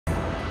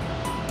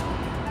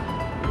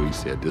We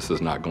said, this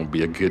is not going to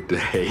be a good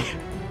day.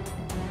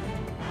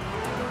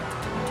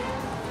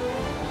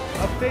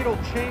 A fatal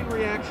chain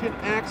reaction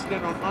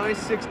accident on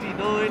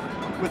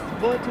I-69 with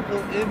multiple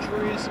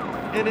injuries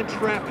and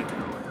entrapment.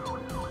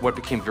 What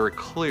became very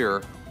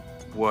clear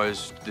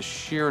was the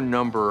sheer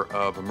number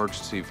of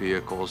emergency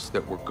vehicles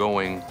that were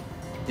going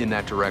in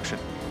that direction.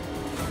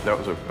 That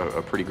was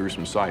a pretty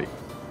gruesome sight.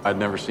 I'd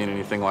never seen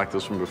anything like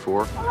this one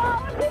before.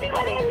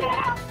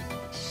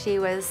 She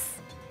was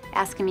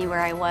asking me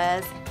where I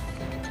was.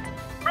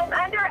 I'm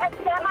under a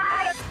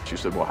semi. She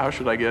said, well, how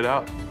should I get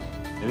out?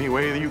 Any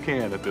way that you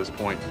can at this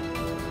point.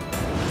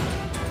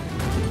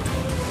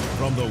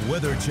 From the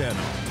Weather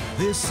Channel,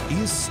 this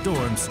is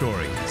Storm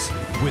Stories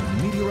with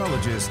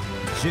meteorologist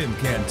Jim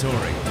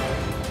Cantori.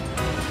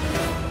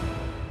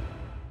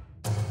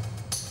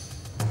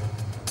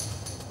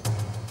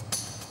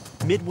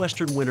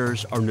 Midwestern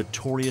winters are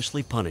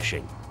notoriously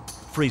punishing.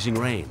 Freezing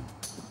rain,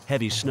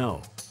 heavy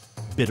snow,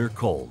 bitter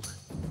cold.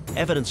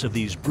 Evidence of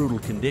these brutal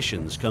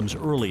conditions comes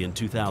early in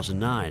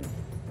 2009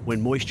 when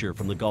moisture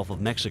from the Gulf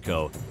of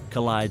Mexico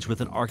collides with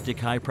an Arctic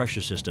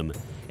high-pressure system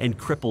and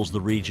cripples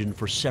the region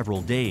for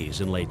several days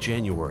in late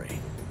January.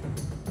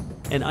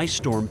 An ice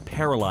storm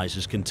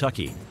paralyzes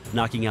Kentucky,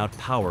 knocking out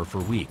power for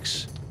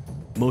weeks.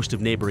 Most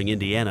of neighboring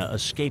Indiana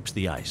escapes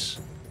the ice,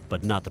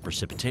 but not the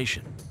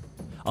precipitation.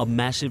 A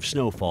massive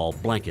snowfall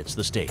blankets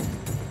the state.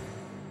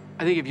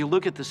 I think if you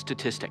look at the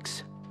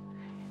statistics,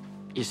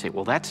 you say,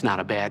 well, that's not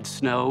a bad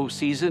snow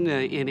season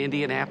in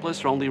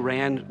Indianapolis. It only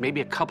ran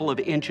maybe a couple of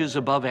inches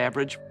above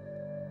average.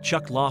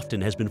 Chuck Lofton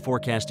has been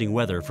forecasting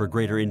weather for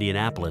greater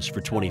Indianapolis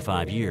for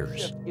 25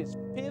 years.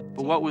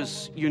 But what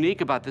was unique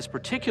about this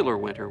particular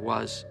winter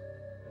was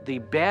the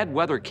bad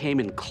weather came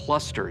in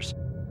clusters.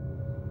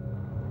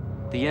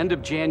 The end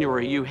of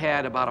January, you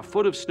had about a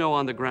foot of snow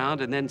on the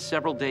ground and then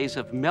several days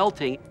of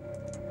melting,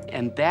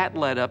 and that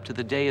led up to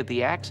the day of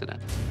the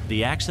accident.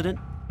 The accident?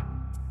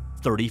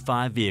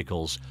 35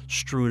 vehicles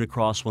strewn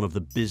across one of the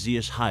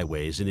busiest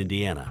highways in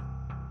Indiana.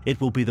 It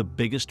will be the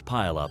biggest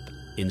pileup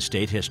in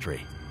state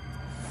history.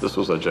 This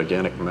was a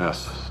gigantic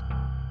mess.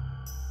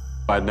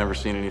 I'd never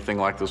seen anything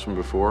like this one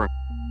before.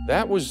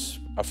 That was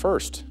a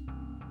first.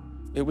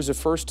 It was a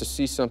first to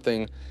see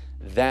something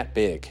that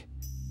big.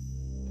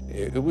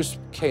 It was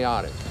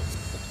chaotic.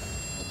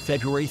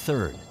 February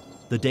 3rd,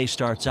 the day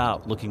starts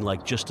out looking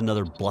like just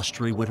another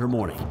blustery winter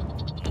morning.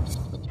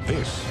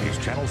 This is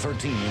Channel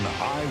 13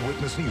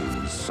 Eyewitness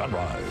News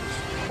Sunrise.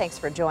 Thanks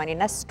for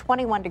joining us.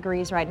 21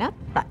 degrees right now.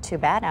 Not too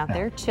bad out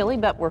there. Chilly,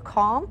 but we're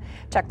calm.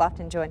 Chuck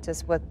Lofton joins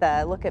us with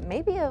a look at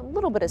maybe a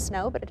little bit of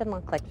snow, but it doesn't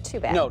look like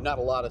too bad. No, not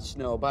a lot of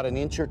snow, about an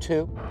inch or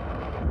two.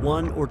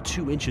 1 or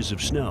 2 inches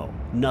of snow,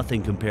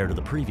 nothing compared to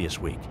the previous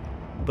week.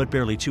 But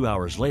barely 2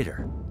 hours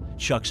later,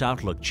 Chuck's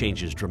outlook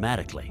changes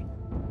dramatically.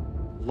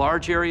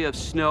 Large area of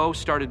snow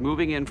started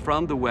moving in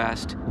from the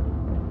west.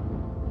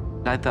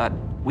 I thought,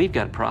 we've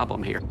got a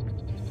problem here.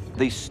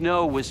 The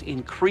snow was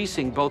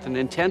increasing both in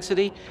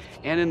intensity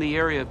and in the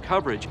area of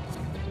coverage.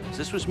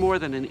 This was more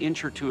than an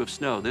inch or two of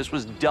snow. This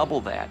was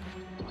double that.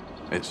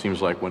 It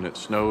seems like when it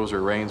snows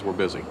or rains, we're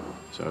busy.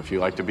 So if you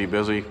like to be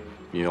busy,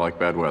 you like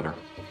bad weather.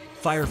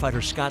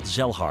 Firefighter Scott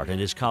Zellhart and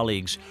his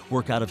colleagues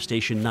work out of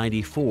Station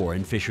 94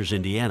 in Fishers,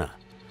 Indiana,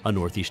 a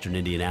northeastern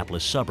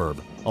Indianapolis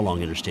suburb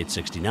along Interstate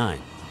 69.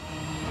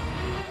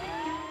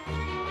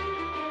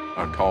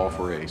 A call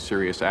for a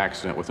serious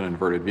accident with an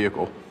inverted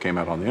vehicle came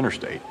out on the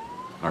interstate.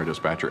 Our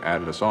dispatcher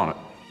added us on it.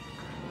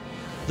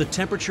 The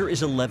temperature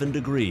is 11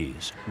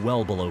 degrees,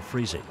 well below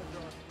freezing.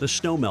 The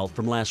snowmelt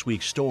from last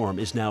week's storm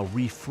is now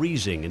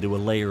refreezing into a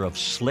layer of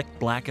slick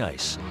black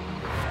ice.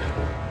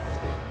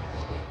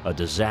 A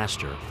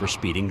disaster for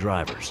speeding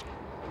drivers.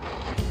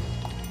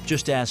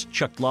 Just ask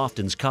Chuck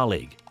Lofton's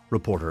colleague,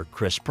 reporter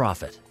Chris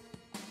Proffitt.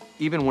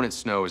 Even when it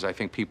snows, I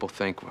think people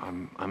think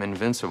I'm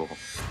invincible.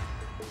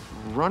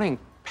 Running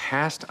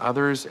past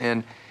others,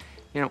 and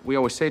we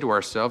always say to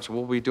ourselves,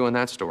 we'll be doing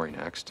that story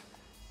next.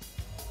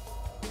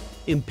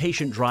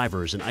 Impatient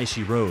drivers and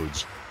icy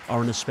roads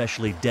are an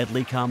especially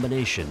deadly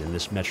combination in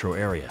this metro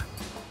area.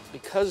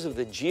 Because of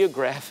the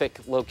geographic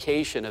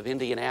location of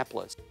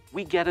Indianapolis,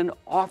 we get an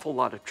awful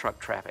lot of truck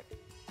traffic.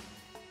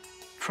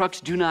 Trucks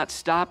do not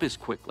stop as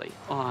quickly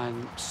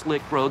on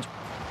slick roads,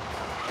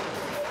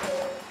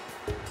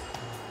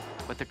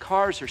 but the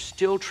cars are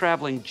still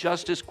traveling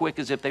just as quick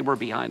as if they were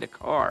behind a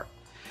car.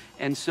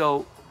 And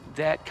so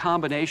that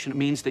combination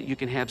means that you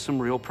can have some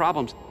real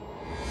problems.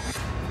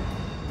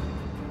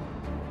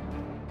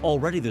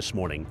 Already this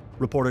morning,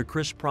 reporter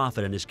Chris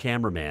Proffitt and his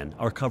cameraman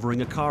are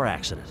covering a car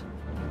accident.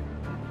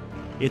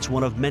 It's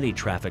one of many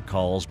traffic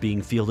calls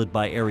being fielded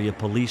by area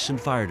police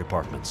and fire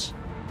departments.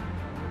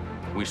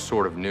 We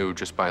sort of knew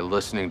just by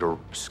listening to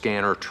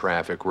scanner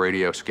traffic,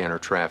 radio scanner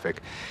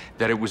traffic,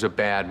 that it was a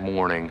bad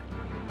morning.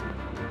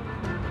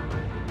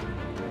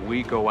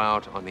 We go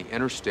out on the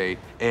interstate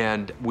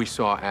and we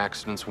saw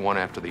accidents one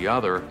after the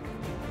other.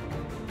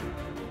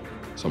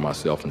 So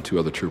myself and 2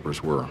 other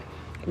troopers were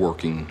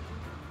working,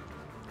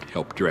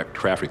 help direct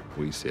traffic.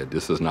 We said,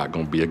 this is not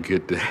going to be a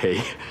good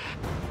day.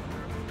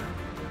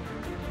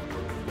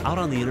 Out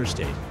on the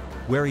interstate,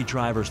 wary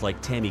drivers like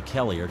Tammy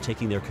Kelly are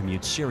taking their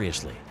commute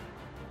seriously.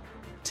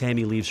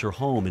 Tammy leaves her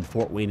home in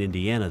Fort Wayne,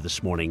 Indiana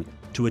this morning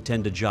to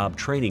attend a job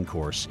training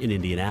course in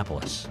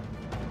Indianapolis.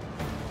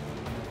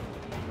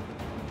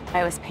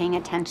 I was paying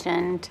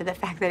attention to the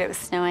fact that it was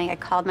snowing. I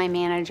called my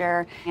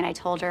manager and I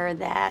told her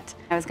that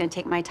I was going to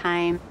take my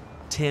time.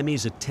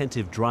 Tammy's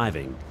attentive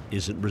driving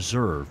isn't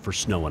reserved for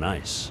snow and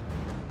ice.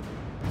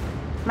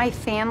 My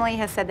family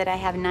has said that I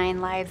have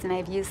 9 lives and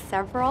I've used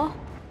several.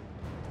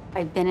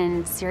 I've been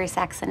in serious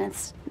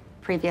accidents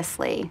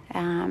previously,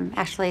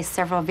 actually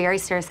several very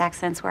serious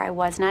accidents where I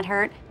was not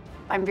hurt.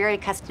 I'm very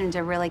accustomed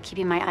to really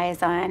keeping my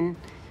eyes on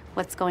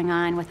what's going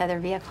on with other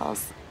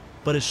vehicles.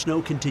 But as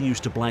snow continues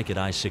to blanket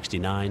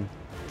I-69,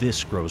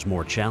 this grows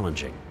more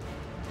challenging.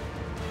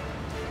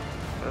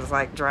 It was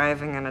like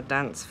driving in a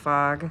dense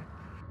fog.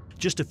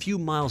 Just a few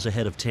miles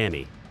ahead of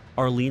Tammy,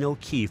 Arlene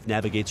O'Keefe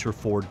navigates her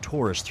Ford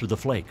Taurus through the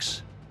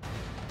flakes.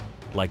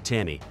 Like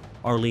Tammy,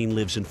 Arlene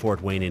lives in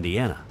Fort Wayne,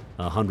 Indiana,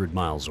 100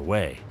 miles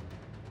away.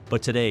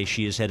 But today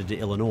she is headed to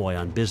Illinois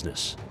on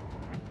business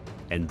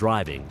and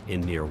driving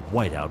in near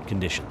whiteout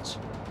conditions.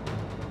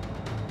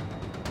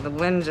 The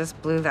wind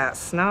just blew that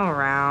snow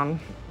around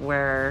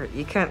where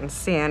you couldn't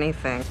see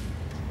anything.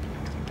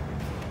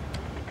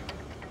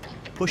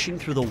 Pushing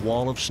through the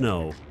wall of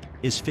snow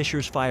is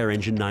Fisher's Fire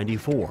Engine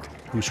 94,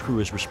 whose crew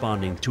is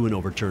responding to an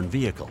overturned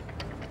vehicle.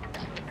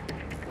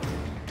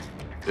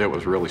 It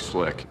was really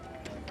slick,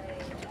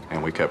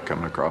 and we kept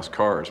coming across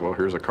cars. Well,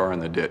 here's a car in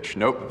the ditch.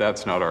 Nope,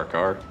 that's not our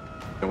car.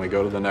 Then we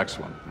go to the next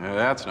one.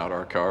 That's not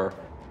our car.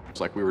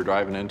 It's like we were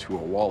driving into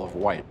a wall of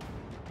white.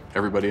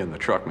 Everybody in the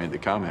truck made the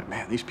comment,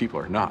 man, these people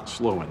are not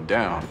slowing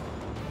down.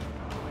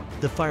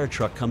 The fire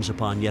truck comes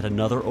upon yet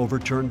another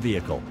overturned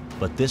vehicle,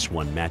 but this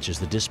one matches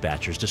the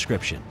dispatcher's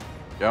description.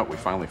 Yeah, we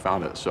finally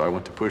found it. So I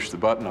went to push the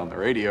button on the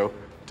radio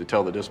to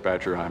tell the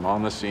dispatcher I'm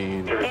on the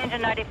scene.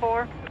 Engine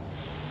 94.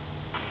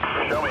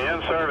 Show me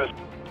in service.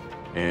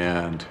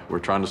 And we're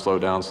trying to slow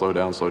down, slow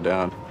down, slow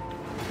down.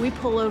 We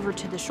pull over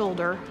to the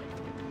shoulder.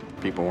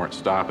 People weren't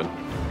stopping.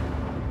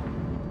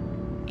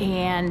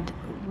 And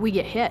we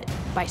get hit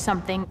by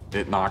something.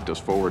 It knocked us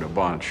forward a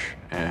bunch,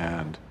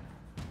 and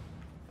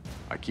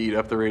I keyed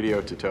up the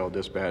radio to tell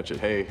dispatch that,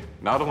 hey,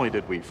 not only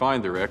did we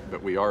find the wreck,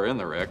 but we are in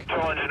the wreck.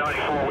 Engine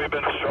 94, we've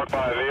been struck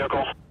by a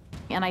vehicle.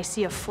 And I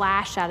see a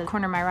flash out of the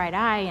corner of my right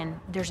eye, and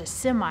there's a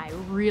semi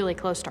really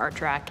close to our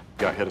truck.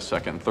 Got hit a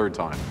second and third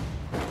time.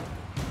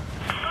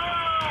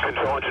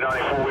 Control Engine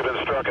 94, we've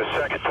been struck a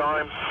second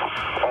time.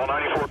 All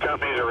 94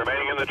 companies are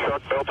remaining in the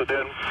truck, belted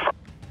in.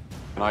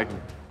 And I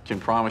can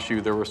promise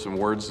you there were some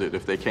words that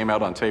if they came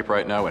out on tape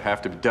right now would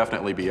have to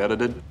definitely be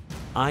edited.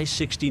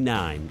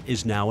 I-69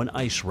 is now an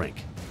ice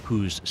rink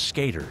whose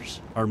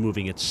skaters are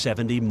moving at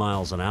 70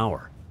 miles an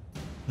hour.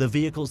 The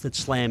vehicles that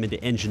slam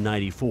into Engine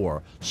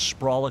 94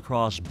 sprawl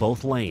across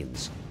both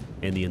lanes,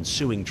 and the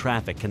ensuing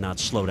traffic cannot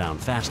slow down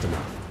fast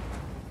enough.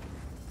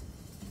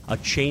 A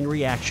chain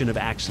reaction of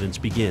accidents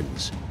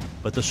begins,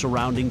 but the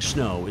surrounding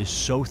snow is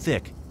so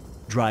thick,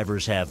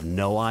 drivers have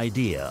no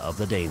idea of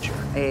the danger.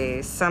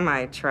 A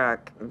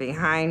semi-truck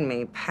behind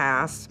me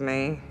passed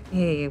me.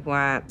 He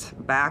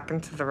went back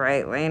into the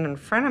right lane in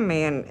front of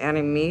me and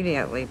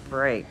immediately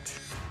braked.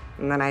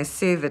 And then I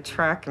see the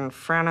truck in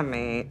front of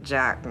me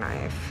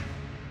jackknife.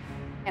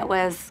 It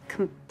was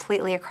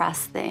completely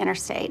across the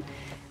interstate,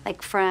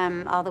 like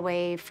from all the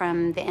way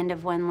from the end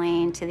of one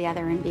lane to the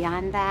other and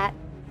beyond that.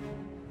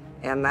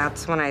 And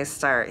that's when I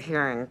start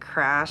hearing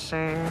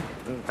crashing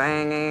and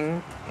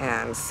banging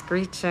and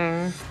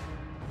screeching.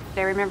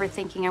 I remember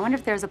thinking, I wonder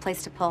if there's a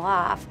place to pull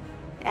off.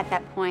 At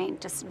that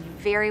point, just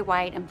very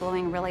white and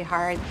blowing really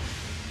hard.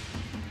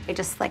 I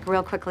just like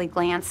real quickly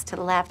glanced to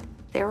the left.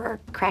 There were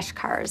crash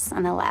cars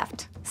on the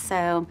left.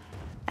 So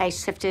I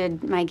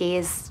shifted my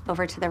gaze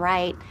over to the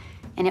right,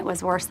 and it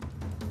was worse.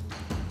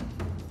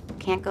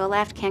 Can't go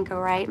left, can't go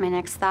right. My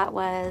next thought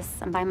was,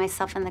 I'm by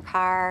myself in the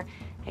car.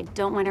 I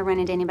don't want to run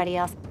into anybody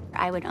else.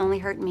 I would only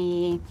hurt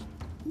me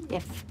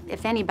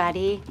if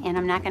anybody, and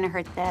I'm not going to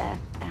hurt the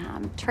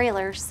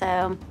trailer.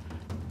 So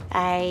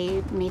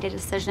I made a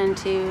decision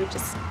to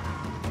just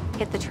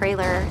hit the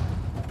trailer.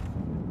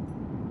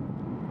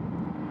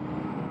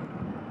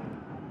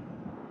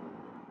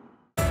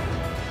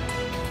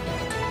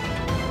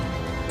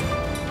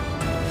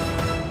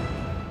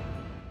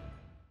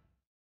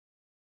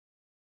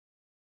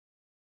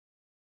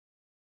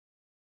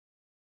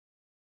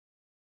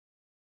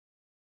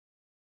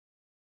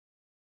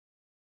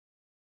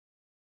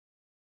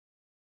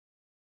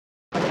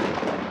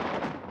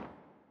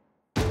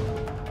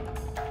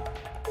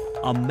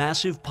 A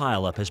massive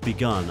pileup has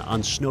begun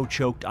on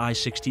snow-choked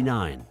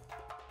I-69.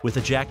 With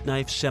a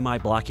jackknife semi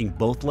blocking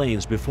both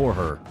lanes before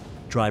her,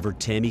 driver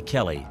Tammy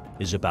Kelly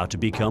is about to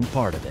become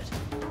part of it.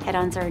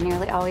 Head-ons are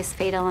nearly always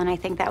fatal, and I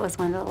think that was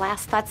one of the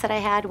last thoughts that I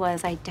had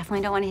was I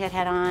definitely don't want to hit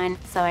head-on.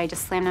 So I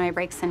just slammed on my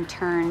brakes and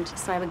turned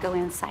so I would go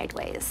in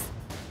sideways.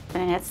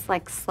 And it's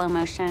like slow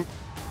motion.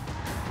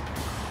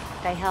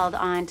 I held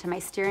on to my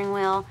steering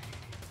wheel,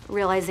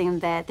 realizing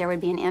that there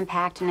would be an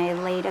impact, and I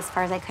laid as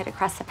far as I could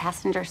across the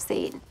passenger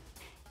seat.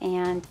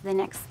 And the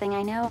next thing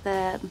I know,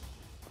 the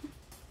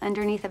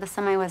underneath of a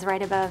semi was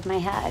right above my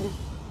head.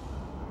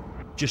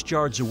 Just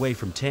yards away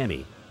from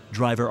Tammy,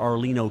 driver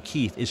Arlene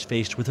O'Keefe is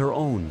faced with her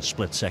own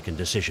split-second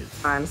decision.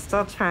 I'm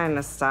still trying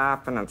to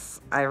stop, and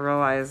I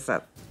realize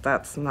that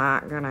that's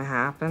not gonna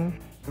happen.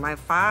 My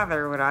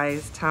father would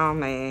always tell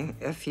me,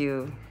 if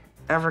you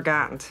ever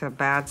got into a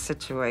bad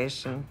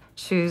situation,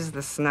 choose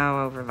the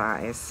snow over the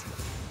ice.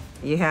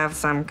 You have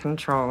some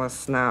control of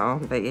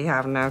snow, but you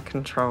have no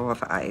control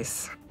of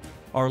ice.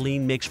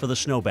 Arlene makes for the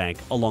snowbank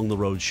along the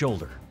road's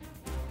shoulder.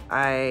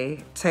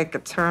 I take a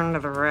turn to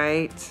the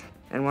right,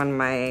 and when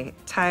my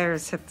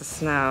tires hit the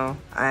snow,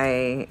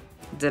 I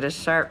did a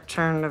sharp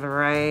turn to the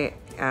right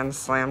and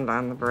slammed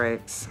on the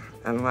brakes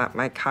and let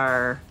my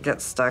car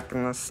get stuck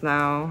in the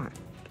snow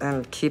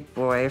and keep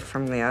away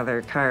from the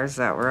other cars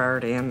that were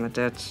already in the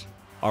ditch.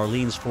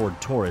 Arlene's Ford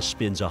Taurus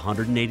spins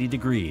 180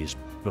 degrees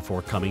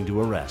before coming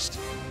to a rest.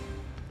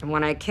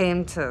 When I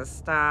came to a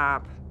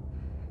stop,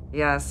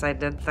 yes, I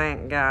did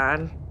thank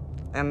God,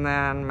 and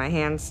then my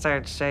hands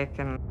started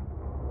shaking.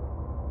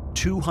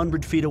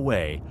 200 feet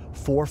away,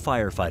 4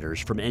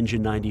 firefighters from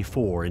Engine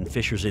 94 in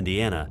Fishers,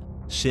 Indiana,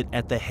 sit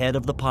at the head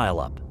of the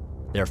pileup.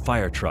 Their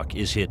fire truck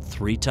is hit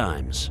 3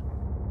 times.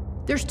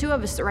 There's 2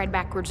 of us that ride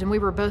backwards, and we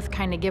were both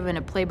kind of given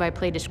a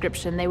play-by-play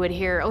description. They would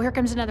hear, oh, here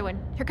comes another one,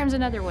 here comes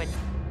another one.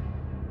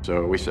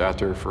 So we sat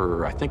there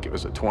for, I think it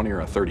was a 20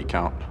 or a 30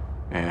 count,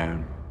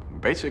 and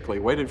basically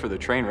waited for the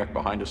train wreck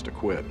behind us to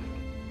quit.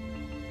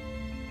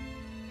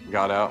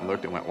 Got out and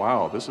looked and went,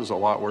 wow, this is a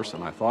lot worse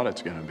than I thought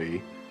it's gonna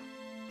be.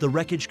 The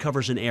wreckage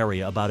covers an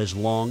area about as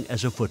long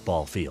as a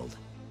football field.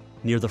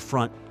 Near the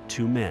front,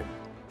 2 men,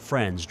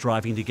 friends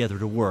driving together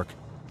to work,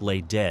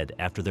 lay dead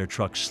after their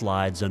truck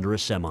slides under a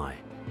semi.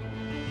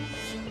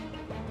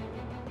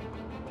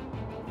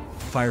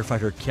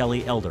 Firefighter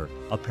Kelly Elder,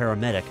 a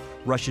paramedic,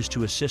 rushes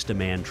to assist a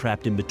man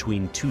trapped in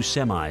between 2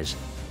 semis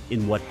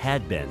in what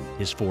had been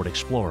his Ford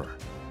Explorer.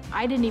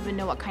 I didn't even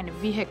know what kind of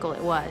vehicle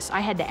it was. I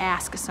had to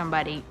ask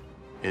somebody.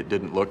 It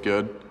didn't look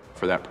good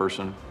for that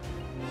person.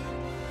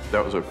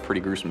 That was a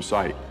pretty gruesome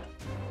sight.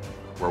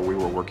 Where we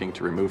were working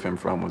to remove him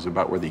from was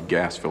about where the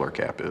gas filler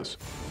cap is.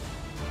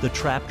 The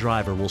trapped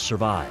driver will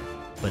survive,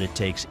 but it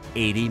takes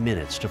 80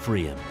 minutes to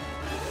free him.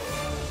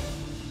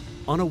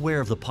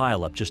 Unaware of the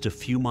pileup just a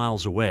few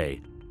miles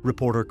away,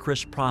 reporter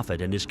Chris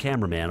Profit and his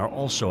cameraman are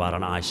also out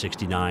on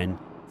I-69,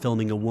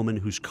 filming a woman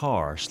whose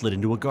car slid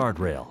into a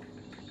guardrail.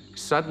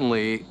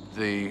 Suddenly,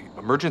 the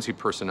emergency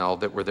personnel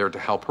that were there to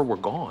help her were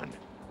gone.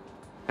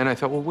 And I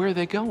thought, well, where are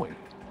they going?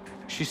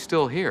 She's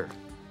still here.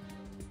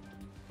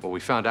 Well, we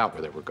found out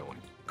where they were going.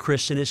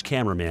 Chris and his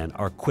cameraman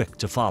are quick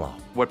to follow.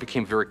 What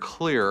became very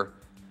clear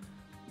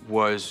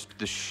was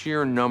the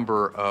sheer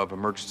number of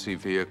emergency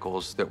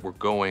vehicles that were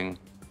going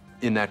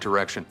in that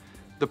direction.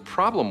 The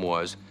problem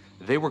was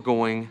they were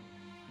going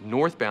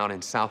northbound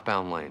and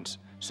southbound lanes.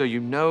 So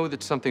you know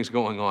that something's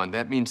going on.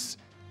 That means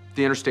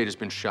the interstate has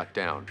been shut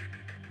down.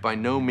 By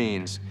no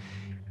means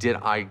did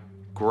I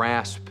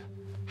grasp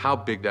how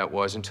big that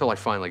was until I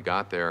finally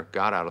got there,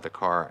 got out of the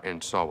car,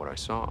 and saw what I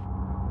saw.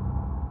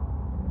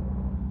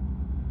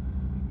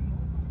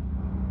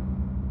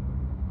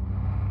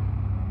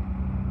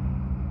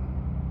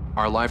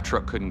 Our live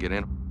truck couldn't get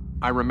in.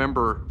 I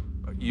remember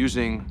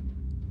using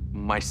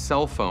my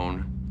cell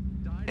phone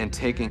and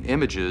taking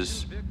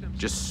images,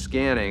 just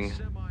scanning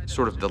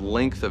sort of the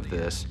length of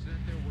this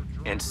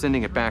and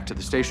sending it back to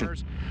the station.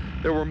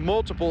 There were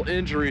multiple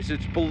injuries.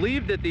 It's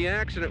believed that the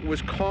accident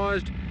was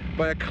caused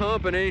by a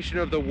combination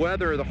of the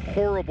weather, the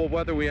horrible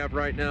weather we have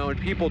right now, and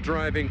people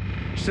driving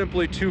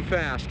simply too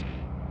fast.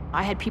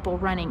 I had people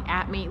running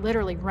at me,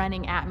 literally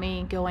running at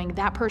me, going,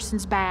 that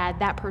person's bad,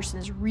 that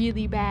person's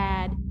really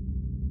bad.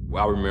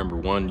 Well, I remember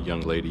one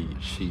young lady,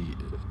 she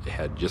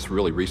had just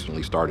really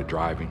recently started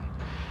driving.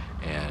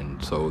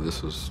 And so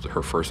this was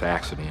her first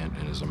accident,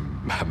 and it was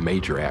a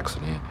major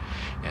accident,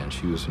 and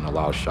she was in a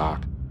lot of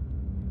shock.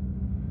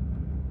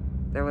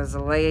 There was a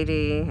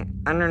lady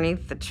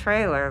underneath the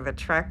trailer, the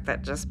truck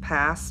that just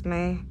passed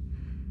me.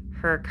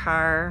 Her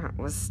car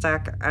was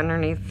stuck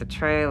underneath the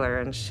trailer,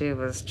 and she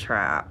was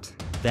trapped.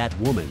 That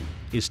woman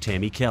is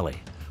Tammy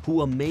Kelly,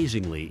 who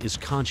amazingly is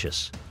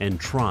conscious and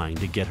trying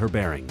to get her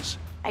bearings.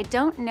 I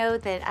don't know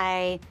that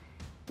I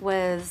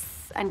was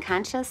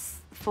unconscious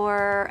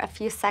for a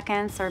few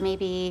seconds, or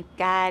maybe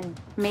God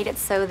made it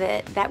so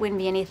that that wouldn't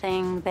be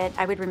anything that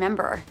I would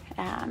remember.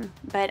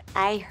 But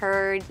I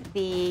heard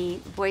the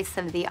voice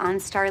of the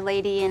OnStar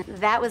lady, and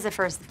that was the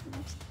first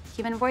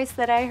human voice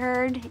that I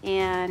heard,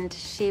 and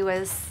she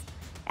was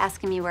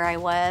asking me where I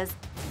was.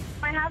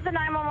 I have the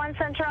 911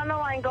 center on the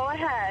line. Go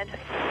ahead.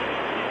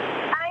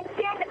 I'm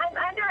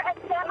under a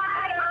semi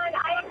on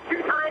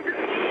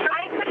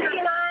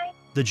I-69.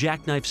 The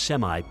jackknife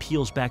semi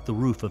peels back the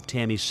roof of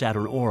Tammy's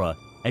Saturn Aura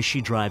as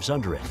she drives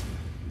under it.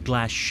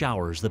 Glass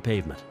showers the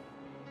pavement.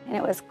 And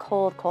it was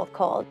cold, cold,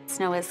 cold.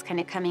 Snow was kind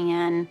of coming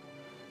in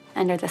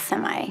under the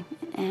semi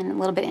and a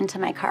little bit into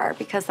my car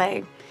because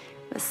I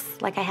was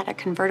like I had a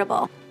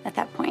convertible at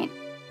that point.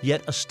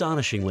 Yet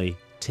astonishingly,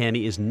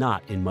 Tammy is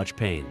not in much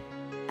pain.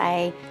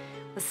 I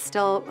was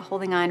still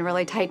holding on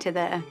really tight to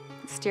the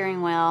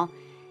steering wheel,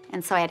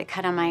 and so I had to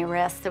cut on my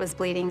wrist. It was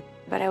bleeding,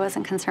 but I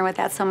wasn't concerned with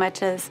that so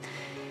much as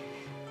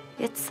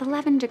it's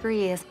 11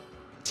 degrees.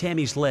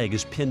 Tammy's leg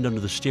is pinned under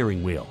the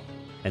steering wheel,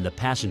 and the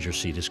passenger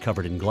seat is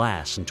covered in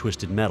glass and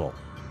twisted metal.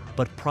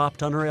 But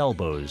propped on her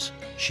elbows,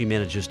 she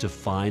manages to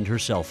find her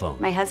cell phone.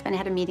 My husband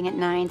had a meeting at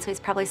 9, so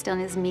he's probably still in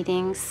his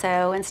meeting.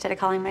 So instead of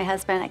calling my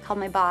husband, I called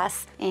my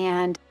boss,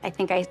 and I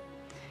think a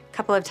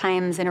couple of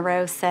times in a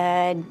row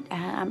said,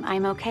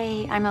 I'm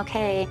okay, I'm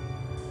okay.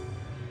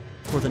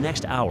 For the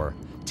next hour,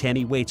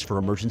 Tammy waits for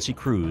emergency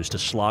crews to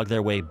slog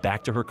their way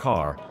back to her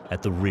car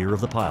at the rear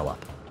of the pileup.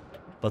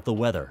 But the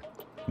weather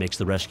makes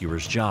the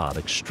rescuers' job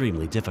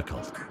extremely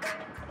difficult.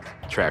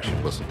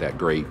 Traction wasn't that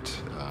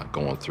great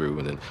going through,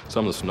 and then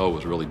some of the snow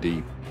was really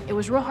deep. It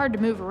was real hard to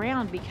move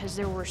around because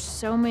there were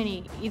so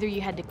many, either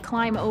you had to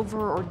climb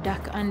over or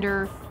duck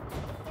under.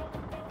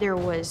 There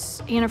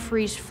was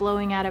antifreeze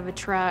flowing out of a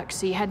truck,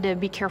 so you had to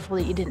be careful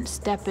that you didn't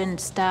step in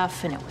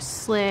stuff, and it was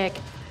slick.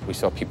 We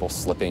saw people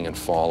slipping and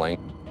falling.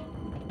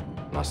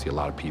 And I see a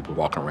lot of people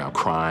walking around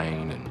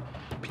crying, and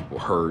people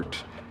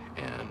hurt,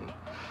 and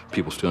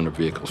people still in their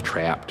vehicles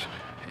trapped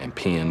and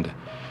pinned.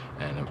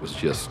 And it was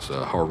just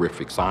a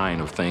horrific sign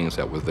of things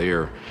that were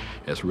there.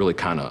 It's really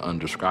kind of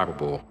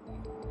undescribable.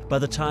 By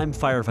the time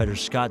firefighter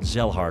Scott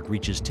Zellhart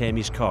reaches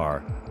Tammy's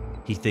car,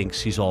 he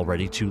thinks he's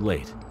already too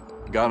late.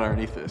 Got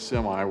underneath the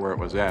semi where it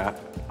was at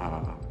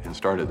and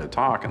started to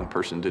talk, and the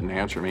person didn't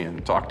answer me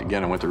and talked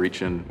again. I went to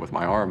reach in with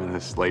my arm, and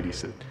this lady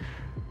said,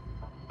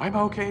 I'm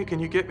okay, can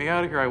you get me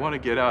out of here? I want to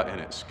get out. And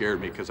it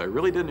scared me because I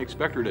really didn't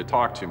expect her to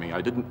talk to me.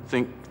 I didn't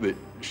think that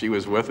she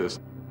was with us.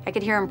 I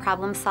could hear him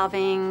problem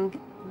solving.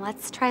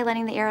 Let's try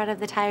letting the air out of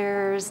the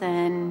tires,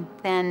 and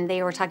then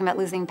they were talking about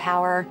losing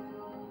power.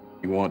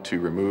 You want to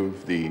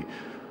remove the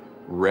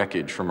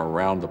wreckage from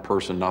around the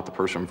person, not the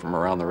person from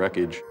around the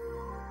wreckage.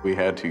 We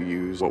had to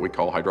use what we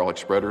call hydraulic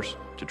spreaders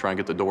to try and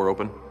get the door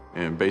open,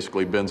 and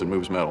basically bends and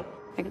moves metal.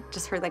 I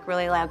just heard like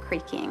really loud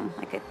creaking,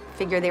 like I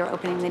figured they were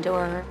opening the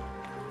door.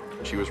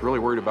 She was really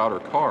worried about her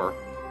car.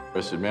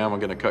 I said, ma'am, I'm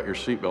gonna cut your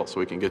seatbelt so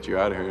we can get you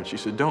out of here. And she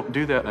said, don't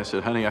do that. And I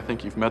said, honey, I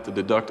think you've met the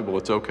deductible,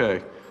 it's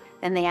okay.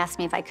 Then they asked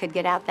me if I could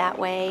get out that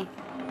way.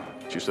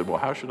 She said, well,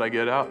 how should I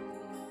get out?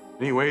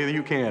 Any way that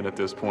you can at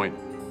this point.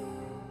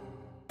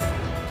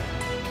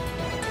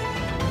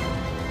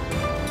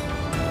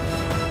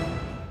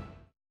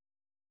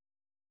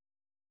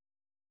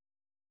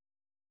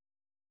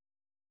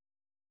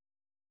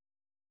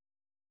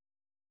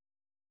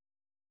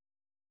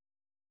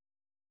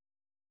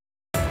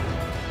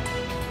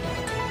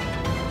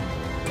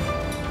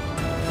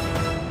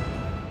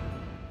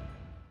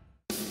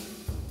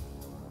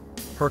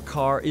 Her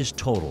car is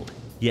totaled,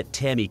 yet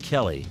Tammy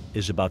Kelly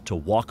is about to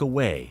walk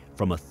away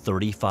from a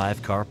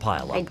 35-car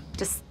pileup. I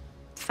just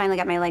finally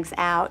got my legs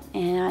out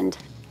and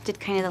did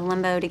kind of the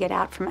limbo to get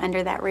out from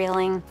under that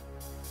railing.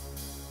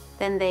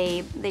 Then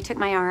they took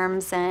my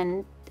arms,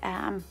 and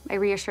I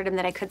reassured them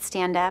that I could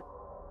stand up.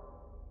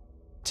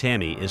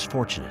 Tammy is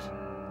fortunate.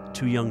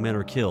 2 young men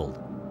are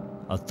killed.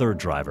 A third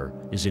driver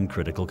is in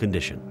critical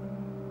condition.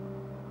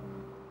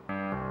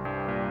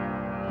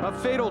 A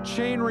fatal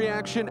chain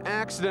reaction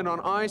accident on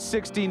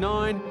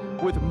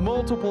I-69 with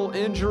multiple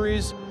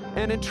injuries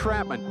and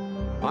entrapment.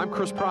 I'm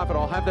Chris Prophet.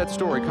 I'll have that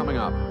story coming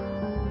up.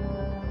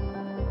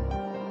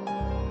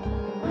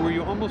 Were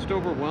you almost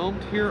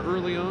overwhelmed here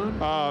early on?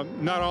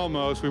 Not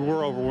almost. We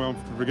were overwhelmed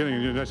from the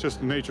beginning. That's just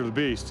the nature of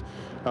the beast.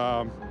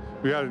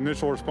 We had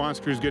initial response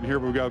crews getting here,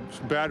 but we got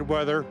some bad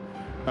weather.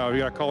 We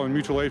got to call in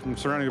mutual aid from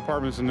surrounding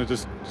departments, and it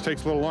just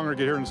takes a little longer to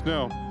get here in the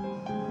snow.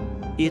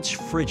 It's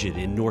frigid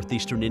in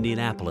northeastern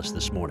Indianapolis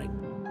this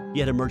morning,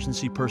 yet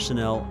emergency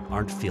personnel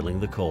aren't feeling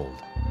the cold.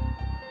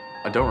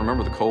 I don't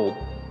remember the cold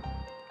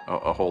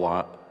a whole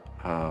lot.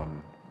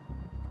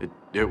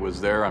 It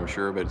was there, I'm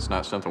sure, but it's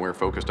not something we were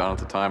focused on at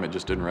the time. It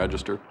just didn't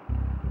register.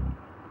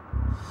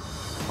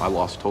 I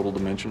lost total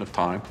dimension of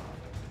time.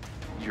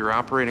 You're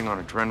operating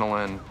on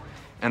adrenaline,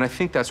 and I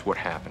think that's what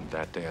happened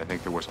that day. I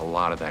think there was a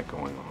lot of that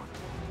going on.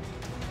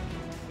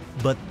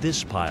 But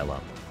this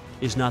pileup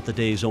is not the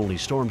day's only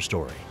storm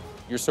story.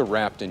 You're so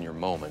wrapped in your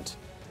moment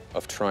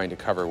of trying to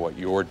cover what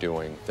you're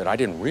doing that I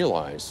didn't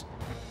realize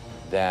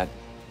that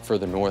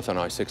further north on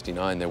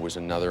I-69 there was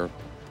another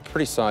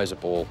pretty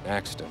sizable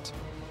accident.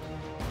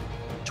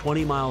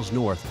 20 miles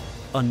north,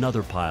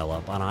 another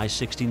pileup on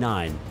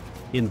I-69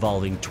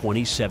 involving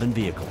 27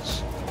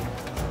 vehicles.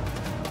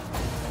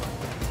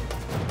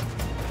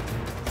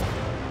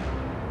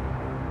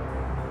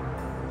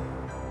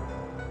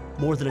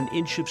 More than an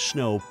inch of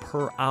snow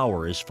per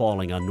hour is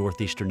falling on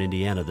northeastern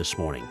Indiana this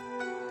morning.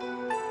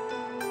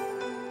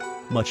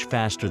 Much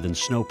faster than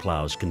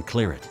snowplows can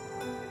clear it.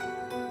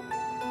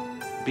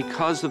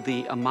 Because of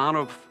the amount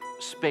of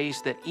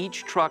space that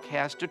each truck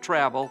has to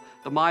travel,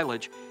 the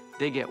mileage,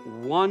 they get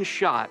one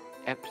shot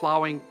at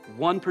plowing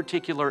one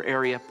particular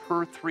area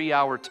per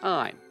 3-hour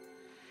time.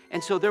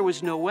 And so there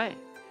was no way.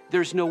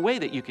 There's no way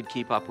that you could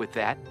keep up with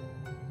that.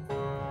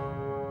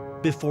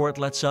 Before it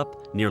lets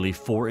up, nearly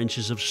 4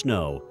 inches of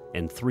snow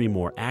and 3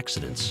 more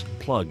accidents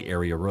plug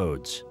area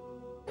roads.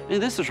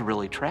 And this is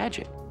really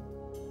tragic.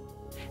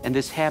 And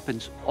this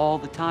happens all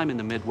the time in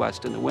the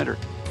Midwest in the winter.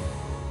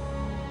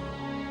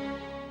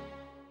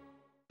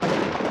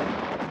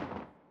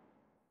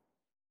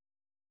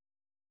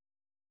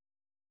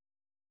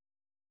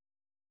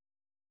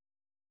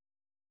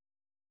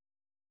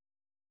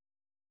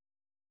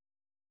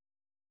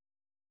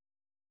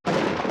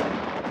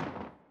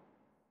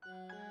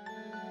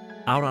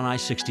 Out on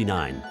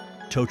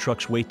I-69, tow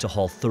trucks wait to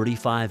haul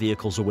 35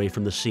 vehicles away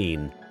from the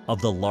scene of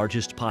the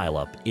largest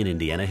pileup in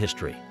Indiana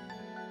history.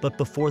 But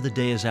before the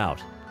day is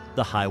out,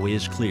 the highway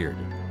is cleared,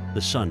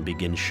 the sun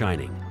begins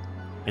shining.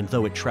 And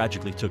though it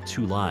tragically took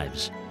 2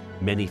 lives,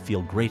 many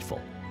feel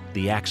grateful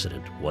the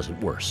accident wasn't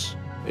worse.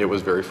 It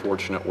was very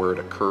fortunate where it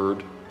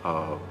occurred.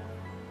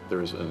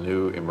 There's a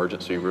new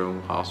emergency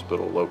room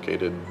hospital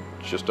located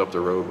just up the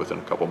road within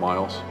a couple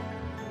miles.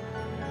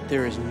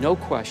 There is no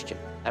question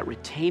that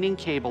retaining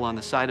cable on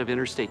the side of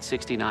Interstate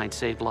 69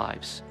 saved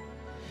lives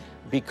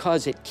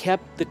because it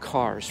kept the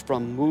cars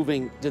from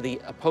moving to the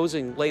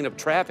opposing lane of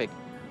traffic.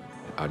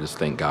 I just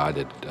thank God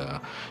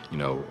that, you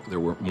know, there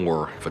were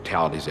more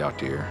fatalities out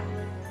there.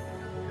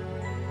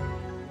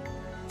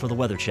 For the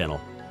Weather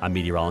Channel, I'm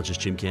meteorologist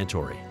Jim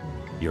Cantori.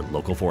 Your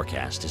local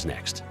forecast is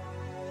next.